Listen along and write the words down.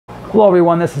Hello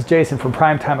everyone, this is Jason from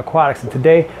Primetime Aquatics, and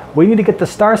today we need to get the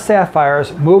Star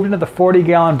Sapphires moved into the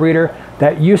 40-gallon breeder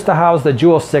that used to house the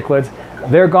Jewel Cichlids.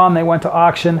 They're gone, they went to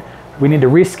auction. We need to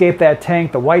rescape that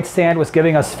tank. The white sand was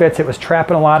giving us fits, it was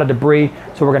trapping a lot of debris,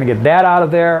 so we're going to get that out of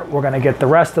there. We're going to get the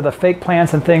rest of the fake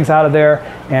plants and things out of there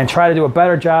and try to do a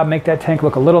better job, make that tank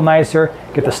look a little nicer,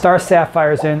 get the Star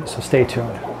Sapphires in, so stay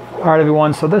tuned. Alright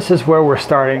everyone, so this is where we're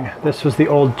starting. This was the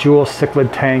old Jewel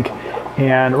Cichlid tank.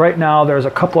 And right now there's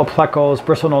a couple of plecos,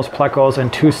 bristlenose plecos,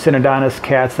 and 2 Synodontis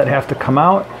cats that have to come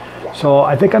out. So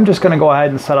I think I'm just going to go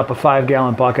ahead and set up a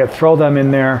 5-gallon bucket, throw them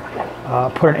in there,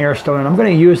 put an air stone in. I'm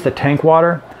going to use the tank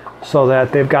water so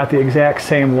that they've got the exact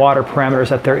same water parameters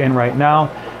that they're in right now.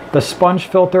 The sponge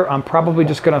filter, I'm probably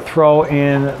just going to throw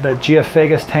in the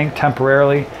Geophagus tank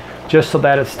temporarily, just so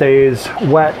that it stays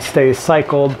wet, stays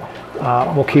cycled.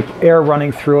 We'll keep air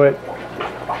running through it,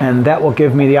 and that will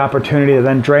give me the opportunity to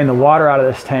then drain the water out of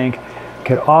this tank,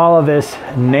 get all of this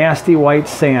nasty white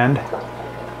sand.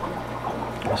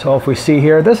 So if we see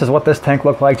here, this is what this tank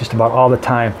looked like just about all the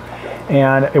time.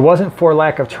 And it wasn't for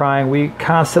lack of trying. We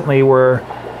constantly were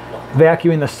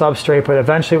vacuuming the substrate, but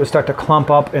eventually it would start to clump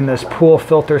up in this pool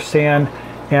filter sand.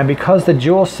 And because the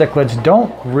Jewel Cichlids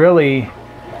don't really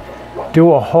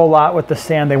do a whole lot with the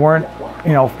sand, they weren't,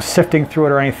 you know, sifting through it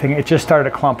or anything, it just started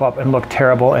to clump up and look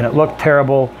terrible, and it looked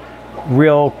terrible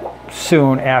real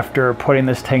soon after putting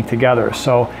this tank together.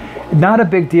 So not a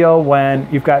big deal when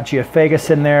you've got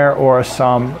Geophagus in there or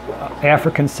some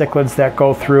African cichlids that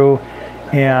go through,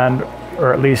 and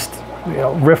or at least, you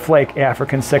know, Rift Lake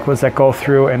African cichlids that go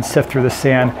through and sift through the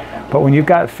sand. But when you've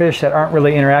got fish that aren't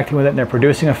really interacting with it and they're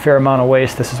producing a fair amount of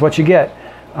waste, this is what you get.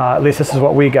 At least this is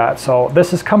what we got. So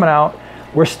this is coming out.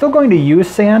 We're still going to use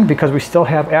sand because we still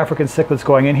have African cichlids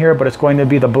going in here, but it's going to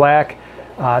be the black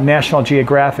National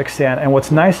Geographic sand. And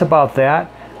what's nice about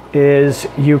that is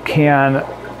you can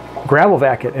gravel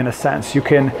vac it in a sense. You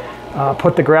can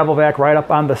put the gravel vac right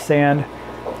up on the sand,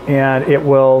 and it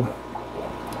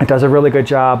does a really good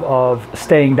job of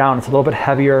staying down. It's a little bit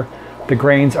heavier. The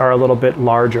grains are a little bit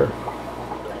larger.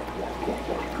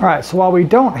 All right, so while we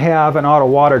don't have an auto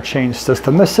water change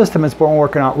system, this system has been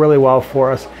working out really well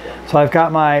for us. So I've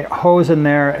got my hose in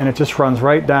there, and it just runs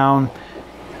right down,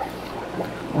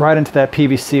 right into that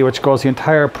PVC, which goes the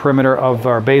entire perimeter of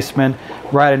our basement,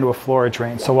 right into a floor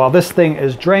drain. So while this thing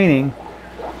is draining,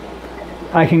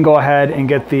 I can go ahead and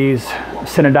get these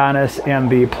Synodontis and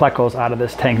the plecos out of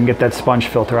this tank and get that sponge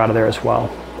filter out of there as well.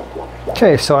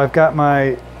 Okay, so I've got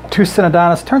my 2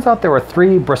 Synodontis. Turns out there were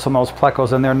 3 bristlenose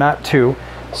plecos in there, not 2.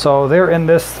 So they're in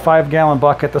this 5-gallon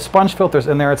bucket. The sponge filter's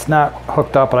in there. It's not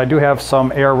hooked up, but I do have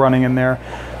some air running in there.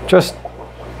 Just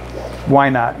why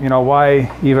not? You know,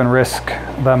 why even risk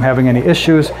them having any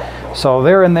issues? So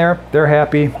they're in there. They're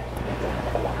happy.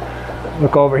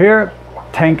 Look over here.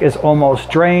 Tank is almost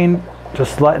drained.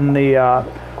 Just letting the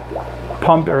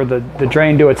pump or the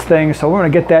drain do its thing. So we're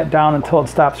going to get that down until it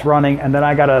stops running, and then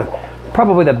I gotta,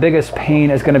 probably the biggest pain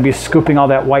is going to be scooping all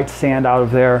that white sand out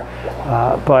of there.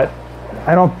 But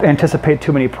I don't anticipate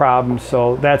too many problems,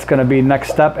 so that's going to be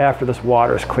next step after this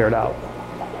water is cleared out.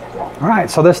 All right,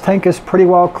 so this tank is pretty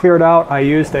well cleared out. I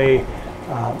used a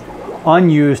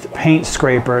unused paint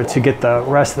scraper to get the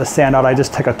rest of the sand out. I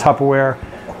just took a Tupperware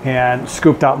and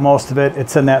scooped out most of it.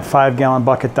 It's in that 5-gallon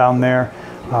bucket down there.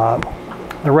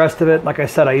 The rest of it, like I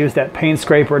said, I used that paint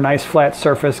scraper, nice flat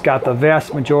surface, got the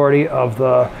vast majority of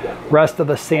the rest of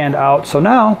the sand out. So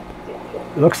now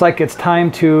it looks like it's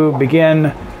time to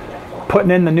begin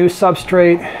putting in the new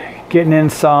substrate, getting in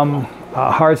some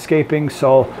hardscaping,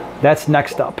 so that's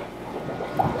next up.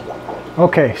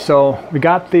 Okay, so we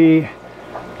got the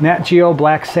Nat Geo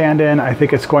black sand in. I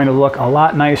think it's going to look a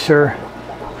lot nicer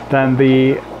than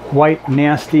the white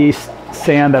nasty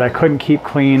sand that I couldn't keep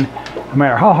clean. No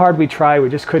matter how hard we tried, we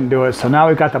just couldn't do it. So now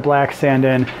we've got the black sand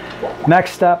in.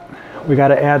 Next step, we got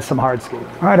to add some hardscape.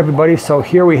 All right, everybody, so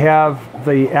here we have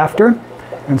the after.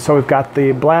 And so we've got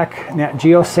the black Nat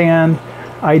Geo sand.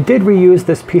 I did reuse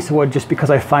this piece of wood just because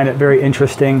I find it very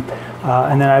interesting.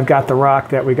 And then I've got the rock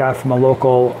that we got from a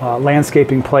local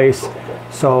landscaping place.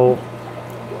 So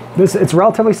it's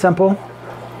relatively simple.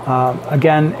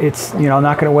 Again, it's, you know,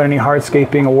 not going to win any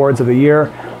hardscaping awards of the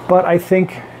year, but I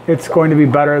think it's going to be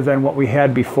better than what we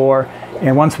had before.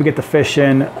 And once we get the fish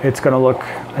in, it's going to look,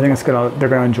 I think they're going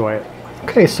to enjoy it.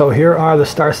 Okay, so here are the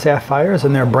Star Sapphires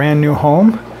in their brand new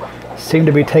home. Seem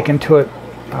to be taken to it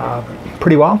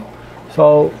pretty well.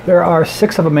 So there are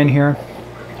 6 of them in here.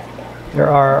 There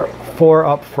are 4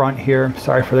 up front here.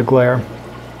 Sorry for the glare.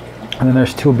 And then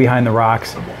there's 2 behind the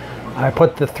rocks. I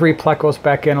put the 3 plecos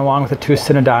back in along with the 2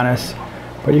 Synodontis.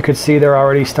 But you could see they're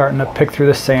already starting to pick through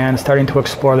the sand, starting to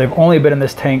explore. They've only been in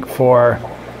this tank for,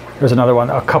 there's another one,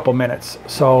 a couple minutes.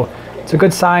 So it's a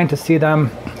good sign to see them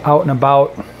out and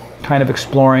about, kind of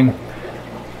exploring.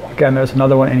 Again, there's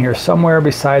another one in here somewhere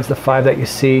besides the 5 that you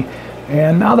see.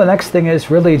 And now the next thing is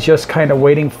really just kind of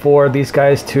waiting for these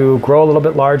guys to grow a little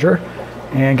bit larger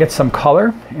and get some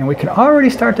color. And we can already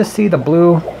start to see the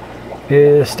blue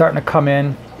is starting to come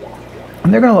in.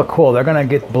 And they're going to look cool. They're going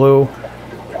to get blue.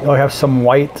 They'll have some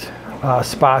white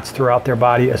spots throughout their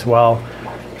body as well.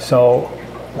 So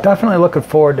definitely looking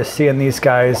forward to seeing these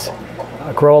guys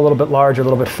grow a little bit larger, a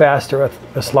little bit faster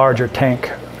with this larger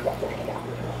tank.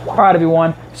 All right,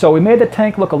 everyone, so we made the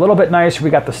tank look a little bit nicer. We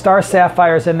got the Star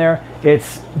Sapphires in there.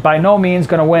 It's by no means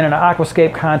going to win an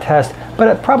aquascape contest, but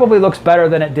it probably looks better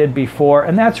than it did before,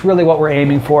 and that's really what we're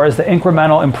aiming for, is the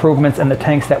incremental improvements in the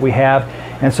tanks that we have.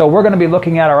 And so we're going to be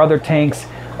looking at our other tanks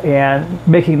and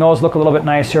making those look a little bit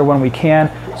nicer when we can.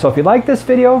 So if you like this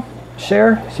video,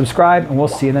 share, subscribe, and we'll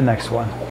see you in the next one.